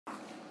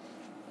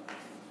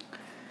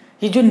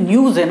ये जो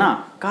न्यूज़ है ना,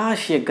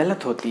 काश ये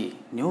गलत होती।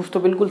 न्यूज़ तो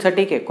बिल्कुल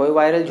सटीक है, कोई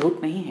वायरल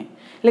झूठ नहीं है,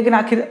 लेकिन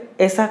आखिर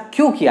ऐसा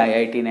क्यों किया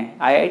आईआईटी ने?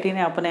 आईआईटी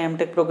ने अपने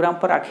एमटेक प्रोग्राम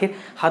पर आखिर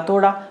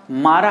हथौड़ा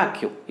मारा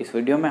क्यों? इस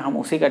वीडियो में हम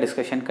उसी का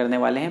डिस्कशन करने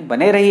वाले हैं,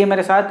 बने रहिए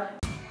मेरे साथ।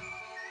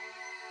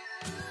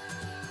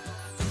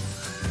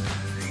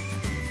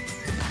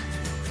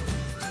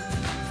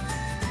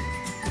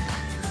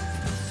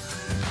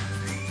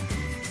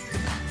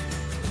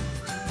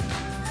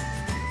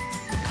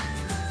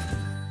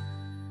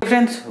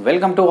 Friends,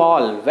 welcome to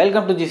all,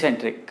 welcome to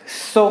जी-सेंट्रिक।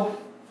 So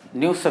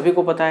news सभी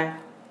को पता है,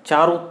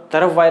 चारों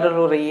तरफ वायरल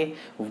हो रही है।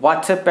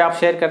 व्हाट्सएप पे आप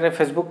शेयर कर रहे हैं,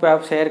 फेसबुक पे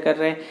आप शेयर कर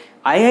रहे हैं।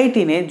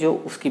 आईआईटी ने जो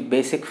उसकी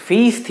बेसिक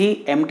फीस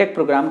थी एमटेक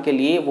प्रोग्राम के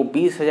लिए, वो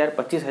 20,000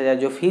 25,000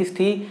 जो फीस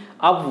थी,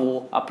 अब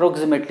वो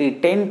अप्रोक्सीमेटली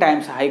 10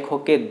 टाइम्स हाइक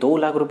होके 2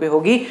 लाख रुपए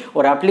होगी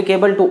और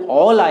applicable to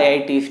all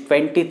IITs.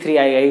 23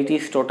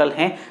 IITs total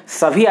हैं।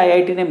 सभी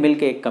आईआईटी ने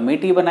मिलकर एक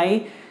कमेटी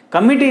बनाई।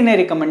 कमेटी ने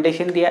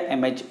रिकमेंडेशन दिया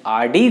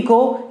एमएचआरडी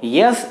को।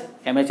 यस,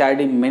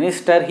 एमएचआरडी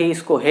मिनिस्टर ही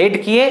इसको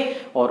हेड किए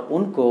और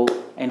उनको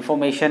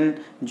इन्फॉर्मेशन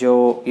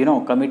जो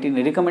कमेटी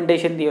ने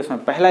रिकमेंडेशन दी,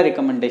 उसमें पहला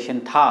रिकमेंडेशन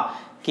था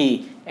कि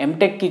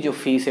एमटेक की जो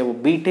फीस है वो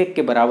बीटेक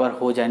के बराबर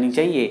हो जानी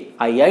चाहिए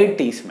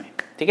आईआईटीज में।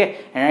 ठीक है,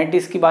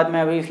 एनआईटीज की बात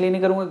मैं अभी इसलिए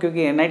नहीं करूँगा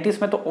क्योंकि एनआईटीज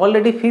में तो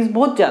ऑलरेडी फीस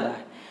बहुत ज़्यादा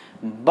है,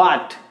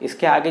 बट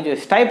इसके आगे जो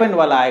स्टाइपेंड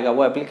वाला आएगा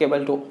वो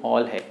एप्लीकेबल टू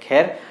ऑल है।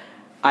 खैर,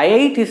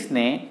 आईआईटीज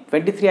ने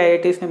 23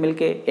 आईआईटीज ने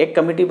मिलकर एक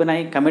कमेटी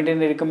बनाई। कमेटी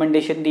ने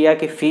रिकमेंडेशन दिया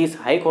कि फीस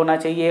हाइक होना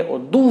चाहिए और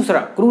दूसरा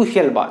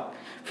क्रूशियल बात,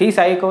 फीस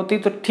हाइक होती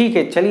तो ठीक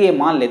है, चलिए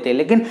मान लेते हैं,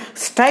 लेकिन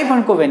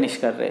स्टाइपेंड को वेनिश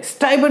कर रहे हैं,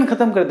 स्टाइपेंड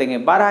खत्म कर देंगे।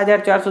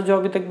 12,400 जो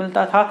अभी तक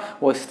मिलता था,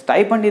 वो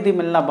स्टाइपेंड यदि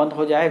मिलना बंद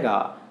हो जाएगा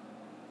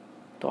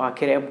तो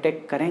आखिर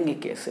एमटेक करेंगे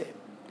कैसे,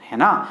 है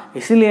ना?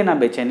 इसीलिए ना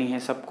बेचैनी है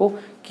सबको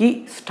कि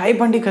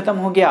स्टाइपेंड ही खत्म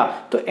हो गया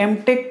तो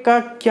एमटेक का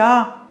क्या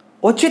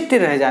औचित्य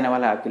रह जाने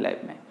वाला है आपकी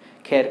लाइफ में।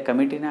 खैर,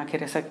 कमेटी ने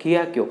आखिर ऐसा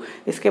किया क्यों,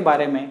 इसके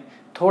बारे में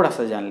थोड़ा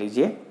सा जान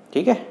लीजिए।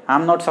 ठीक है, I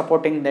am not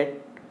supporting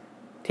that.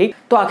 ठीक,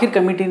 तो आखिर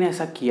कमेटी ने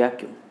ऐसा किया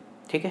क्यों?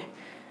 ठीक है,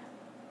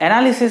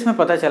 एनालिसिस में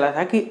पता चला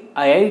था कि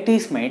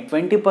आईआईटीज में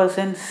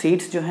 20%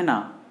 सीट्स जो है ना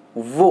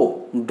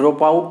वो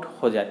ड्रॉप आउट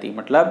हो जाती।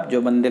 मतलब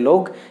जो बंदे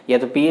लोग या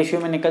तो पीएसयू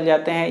में निकल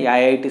जाते हैं या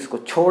आईआईटीज को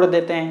छोड़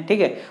देते हैं।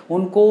 ठीक है,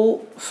 उनको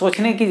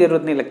सोचने की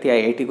जरूरत नहीं लगती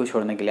आईआईटी को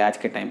छोड़ने के लिए आज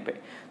के टाइम पे,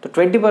 तो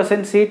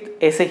 20% सीट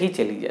ऐसे ही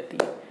चली जाती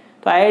है।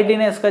 तो आईआईटी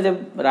ने इसका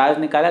जब राज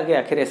निकाला कि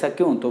आखिर ऐसा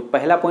क्यों, तो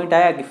पहला पॉइंट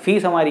आया कि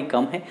फीस हमारी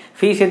कम है,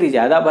 फीस यदि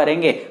ज़्यादा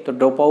भरेंगे तो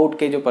ड्रॉप आउट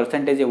के जो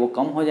परसेंटेज है वो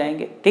कम हो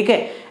जाएंगे। ठीक है,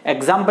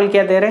 एग्जाम्पल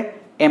क्या दे रहे हैं,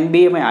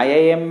 एमबीए में,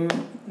 आईआईएम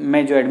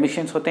में जो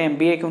एडमिशन्स होते हैं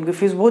एमबीए की, उनकी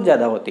फीस बहुत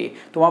ज़्यादा होती है,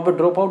 तो वहाँ पर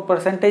ड्रॉप आउट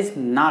परसेंटेज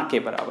ना के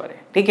बराबर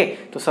है। ठीक है,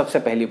 तो सबसे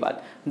पहली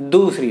बात।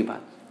 दूसरी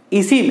बात,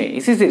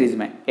 इसी सीरीज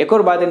में एक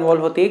और बात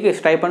इन्वॉल्व होती है कि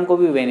स्टाइपेंड को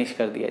भी वेनिश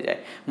कर दिया जाए।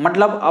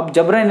 मतलब अब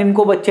जबरन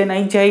इनको बच्चे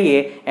नहीं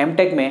चाहिए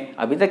एमटेक में।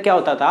 अभी तक क्या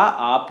होता था,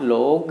 आप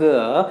लोग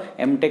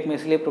एमटेक में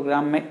इसलिए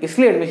प्रोग्राम में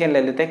इसलिए एडमिशन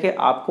ले लेते कि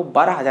आपको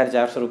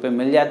 12,400 रुपये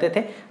मिल जाते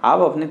थे,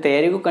 आप अपनी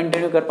तैयारी को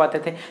कंटिन्यू कर पाते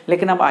थे।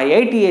 लेकिन अब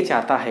आईआईटी ये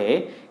चाहता है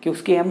कि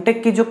उसकी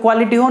एमटेक की जो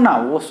क्वालिटी हो ना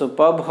वो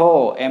सुपर्ब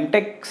हो,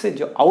 एमटेक से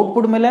जो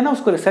आउटपुट मिले ना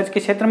उसको रिसर्च के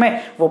क्षेत्र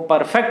में वो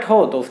परफेक्ट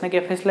हो। तो उसने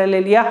क्या फैसला ले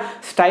लिया,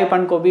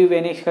 स्टाइपेंड को भी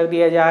वेनिश कर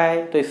दिया जाए।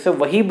 तो इससे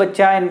वही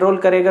बच्चा एनरोल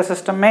करेगा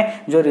सिस्टम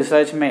में जो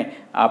रिसर्च में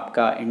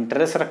आपका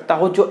इंटरेस्ट रखता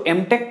हो, जो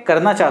एमटेक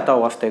करना चाहता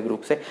हो वास्तविक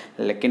रूप से।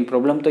 लेकिन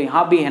प्रॉब्लम तो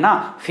यहाँ भी है ना,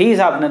 फीस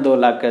आपने 2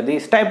 लाख कर दी,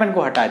 स्टाइपेंड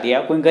को हटा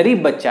दिया। कोई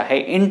गरीब बच्चा है,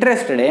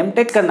 इंटरेस्टेड है,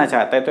 एमटेक करना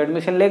चाहता है, तो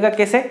एडमिशन लेगा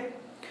कैसे?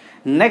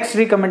 नेक्स्ट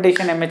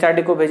रिकमेंडेशन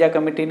एमएचआरडी को भेजा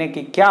कमेटी ने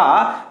कि क्या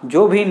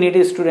जो भी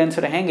नीडी स्टूडेंट्स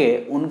रहेंगे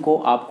उनको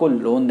आपको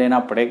लोन देना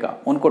पड़ेगा,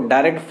 उनको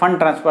डायरेक्ट फंड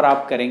ट्रांसफर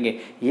आप करेंगे।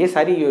 ये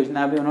सारी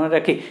योजना भी उन्होंने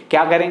रखी।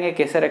 क्या करेंगे,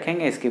 कैसे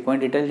रखेंगे, इसकी कोई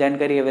डिटेल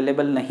जानकारी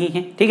अवेलेबल नहीं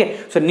है। ठीक है,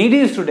 सो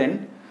नीडी स्टूडेंट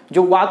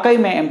जो वाकई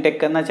में एमटेक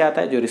करना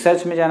चाहता है, जो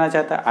रिसर्च में जाना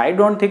चाहता है, आई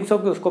डोंट थिंक सो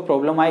कि उसको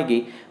प्रॉब्लम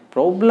आएगी।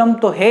 प्रॉब्लम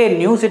तो है,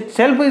 news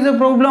itself is a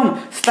problem.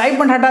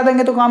 Stipend हटा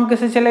देंगे तो काम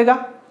कैसे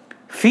चलेगा?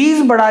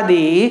 फीस बढ़ा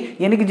दी,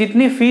 यानी कि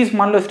जितनी फीस,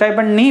 मान लो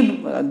स्टाइपेंड नहीं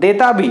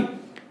देता भी,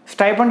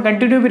 स्टाइपेंड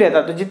कंटिन्यू भी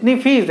रहता, तो जितनी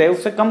फीस है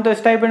उससे कम तो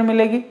स्टाइपेंड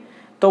मिलेगी,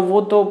 तो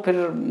वो तो फिर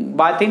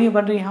बात ही नहीं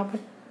बन रही यहाँ पे।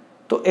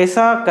 तो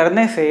ऐसा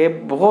करने से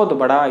बहुत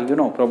बड़ा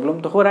प्रॉब्लम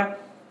तो हो रहा है।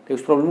 तो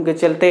इस प्रॉब्लम के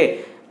चलते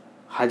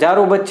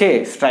हजारों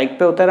बच्चे स्ट्राइक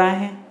पे उतर आए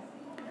हैं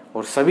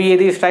और सभी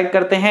यदि स्ट्राइक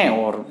करते हैं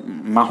और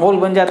माहौल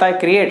बन जाता है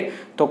क्रिएट,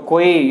 तो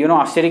कोई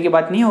आश्चर्य की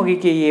बात नहीं होगी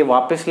कि ये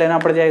वापस लेना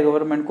पड़ जाए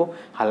गवर्नमेंट को।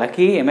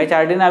 हालांकि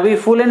एमएचआरडी ने अभी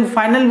फुल एंड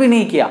फाइनल भी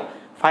नहीं किया,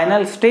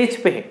 फाइनल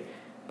स्टेज पे है,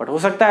 बट हो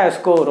सकता है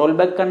उसको रोल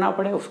बैक करना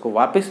पड़े, उसको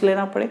वापस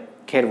लेना पड़े।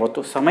 खैर, वो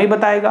तो समय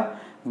बताएगा,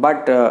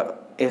 but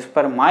as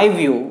per my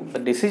view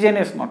the decision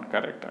is not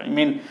correct. I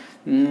mean,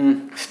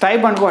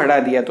 stipend को हटा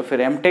दिया तो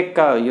फिर एमटेक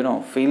का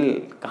फील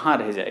कहाँ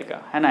रह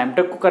जाएगा, है ना?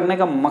 एमटेक को करने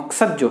का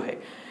मकसद जो है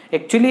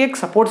एक्चुअली एक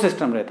सपोर्ट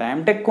सिस्टम रहता है।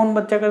 एमटेक कौन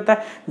बच्चा करता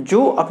है,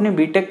 जो अपने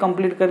बीटेक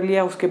कंप्लीट कर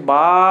लिया, उसके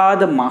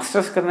बाद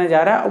मास्टर्स करने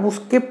जा रहा है। अब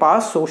उसके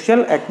पास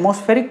सोशल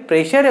एटमॉस्फेरिक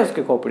प्रेशर है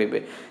उसके खोपड़ी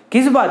पे।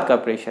 किस बात का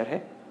प्रेशर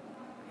है?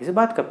 इस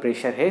बात का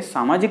प्रेशर है,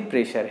 सामाजिक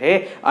प्रेशर है,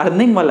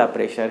 अर्निंग वाला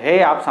प्रेशर है।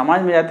 आप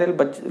समाज में जाते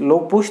हैं,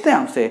 लोग पूछते हैं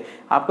आपसे,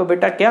 आपका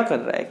बेटा क्या कर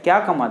रहा है, क्या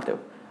कमाते हो?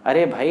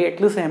 अरे भाई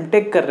एटलीस्ट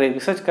एमटेक कर रहे,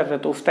 रिसर्च कर रहे,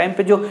 तो उस टाइम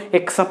पे जो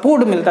एक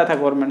सपोर्ट मिलता था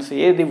गवर्नमेंट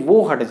से, यदि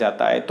वो हट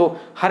जाता है तो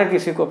हर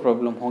किसी को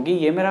प्रॉब्लम होगी,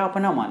 ये मेरा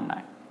अपना मानना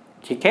है।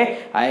 ठीक है,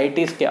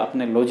 IITs के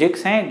अपने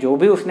लॉजिक्स हैं, जो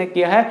भी उसने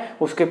किया है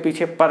उसके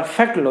पीछे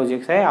परफेक्ट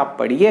लॉजिक्स है, आप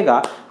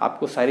पढ़िएगा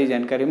आपको सारी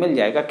जानकारी मिल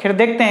जाएगा। फिर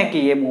देखते हैं कि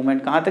ये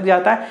मूवमेंट कहाँ तक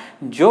जाता है।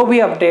 जो भी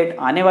अपडेट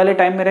आने वाले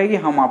टाइम में रहेगी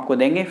हम आपको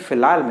देंगे।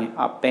 फिलहाल में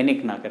आप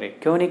पैनिक ना करें।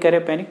 क्यों नहीं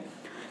करें पैनिक?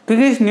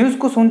 क्योंकि इस न्यूज़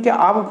को सुन के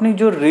आप अपनी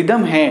जो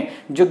रिदम है,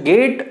 जो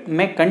गेट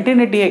में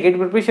कंटिन्यूटी है, गेट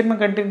प्रिपरेशन में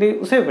कंटिन्यूटी,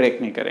 उसे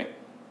ब्रेक नहीं करें।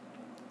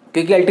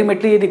 क्योंकि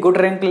अल्टीमेटली यदि गुड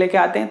रैंक लेके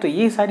आते हैं तो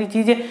ये सारी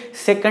चीजें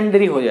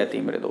सेकेंडरी हो जाती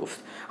है मेरे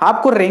दोस्त।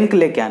 आपको रैंक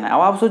लेके आना है।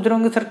 अब आप सोच रहे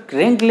होंगे सर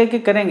रैंक लेके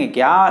करेंगे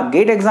क्या?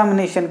 गेट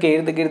एग्जामिनेशन के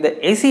इर्द गिर्द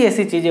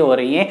ऐसी चीजें हो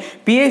रही हैं,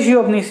 PSU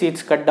अपनी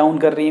सीट्स कट डाउन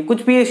कर रही हैं,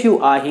 कुछ PSU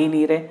आ ही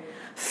नहीं रहे।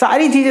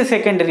 सारी चीजें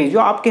सेकेंडरी, जो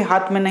आपके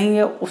हाथ में नहीं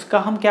है उसका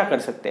हम क्या कर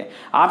सकते हैं?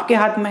 आपके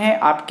हाथ में है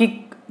आपकी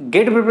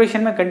गेट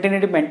प्रिपरेशन में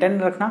कंटिन्यूटी मेंटेन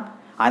रखना।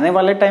 आने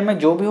वाले टाइम में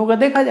जो भी होगा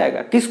देखा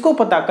जाएगा। किसको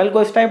पता कल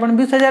को स्टाइपेंड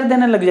 20,000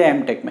 देने लग जाए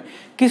एमटेक में,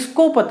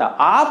 किसको पता।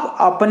 आप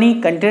अपनी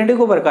कंटिन्यूटी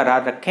को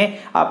बरकरार रखें,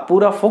 आप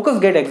पूरा फोकस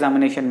गेट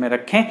एग्जामिनेशन में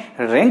रखें,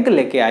 रैंक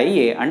लेके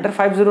आइए, अंडर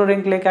 50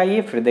 रैंक लेके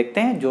आइए, फिर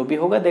देखते हैं जो भी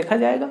होगा देखा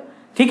जाएगा।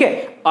 ठीक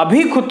है,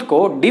 अभी खुद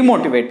को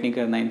डिमोटिवेट नहीं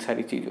करना इन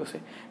सारी चीजों से।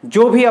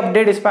 जो भी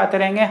अपडेट इस पर आते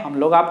रहेंगे हम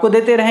लोग आपको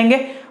देते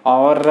रहेंगे।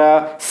 और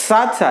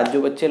साथ साथ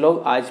जो बच्चे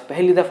लोग आज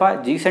पहली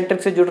दफा G-Centric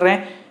से जुड़ रहे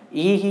हैं,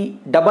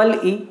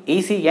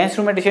 EEE या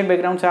इंस्ट्रूमेंटेशन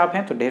बैकग्राउंड से आप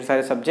हैं, तो ढेर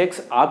सारे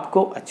सब्जेक्ट्स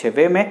आपको अच्छे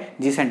वे में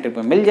G-Centric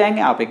पे मिल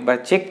जाएंगे। आप एक बार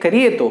चेक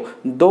करिए तो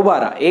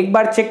दोबारा एक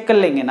बार चेक कर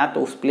लेंगे ना तो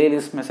उस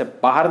प्लेलिस्ट में से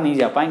बाहर नहीं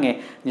जा पाएंगे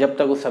जब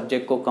तक उस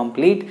सब्जेक्ट को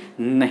कंप्लीट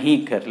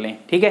नहीं कर लें।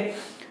 ठीक है,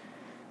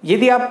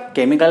 यदि आप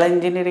chemical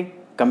engineering,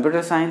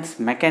 computer science,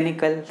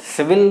 mechanical,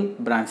 civil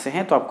branch से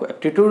हैं तो आपको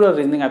एप्टीट्यूड और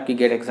रीजनिंग आपकी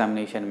गेट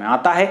एग्जामिनेशन में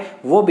आता है,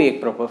 वो भी एक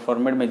प्रॉपर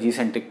फॉर्मेट में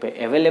G-Centric पे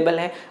अवेलेबल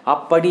है।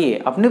 आप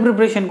पढ़िए, अपनी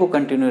प्रिपरेशन को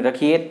कंटिन्यू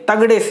रखिए,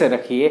 तगड़े से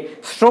रखिए,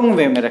 स्ट्रॉन्ग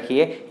वे में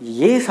रखिए।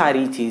 ये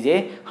सारी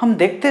चीजें हम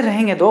देखते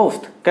रहेंगे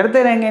दोस्त,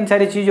 करते रहेंगे इन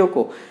सारी चीजों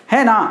को,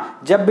 है ना।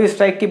 जब भी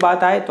स्ट्राइक की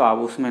बात आए तो आप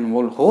उसमें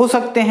इन्वॉल्व हो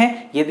सकते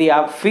हैं। यदि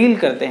आप फील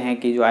करते हैं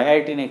कि जो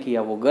IIT ने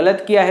किया वो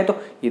गलत किया है, तो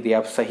यदि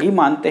आप सही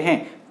मानते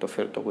हैं तो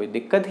फिर तो कोई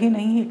दिक्कत ही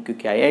नहीं है,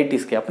 क्योंकि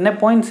IITs के अपने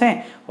पॉइंट्स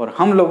हैं और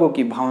हम लोगों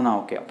की भावनाओं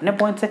के अपने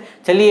पॉइंट्स हैं।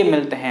 चलिए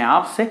मिलते हैं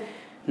आपसे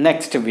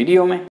नेक्स्ट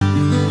वीडियो में।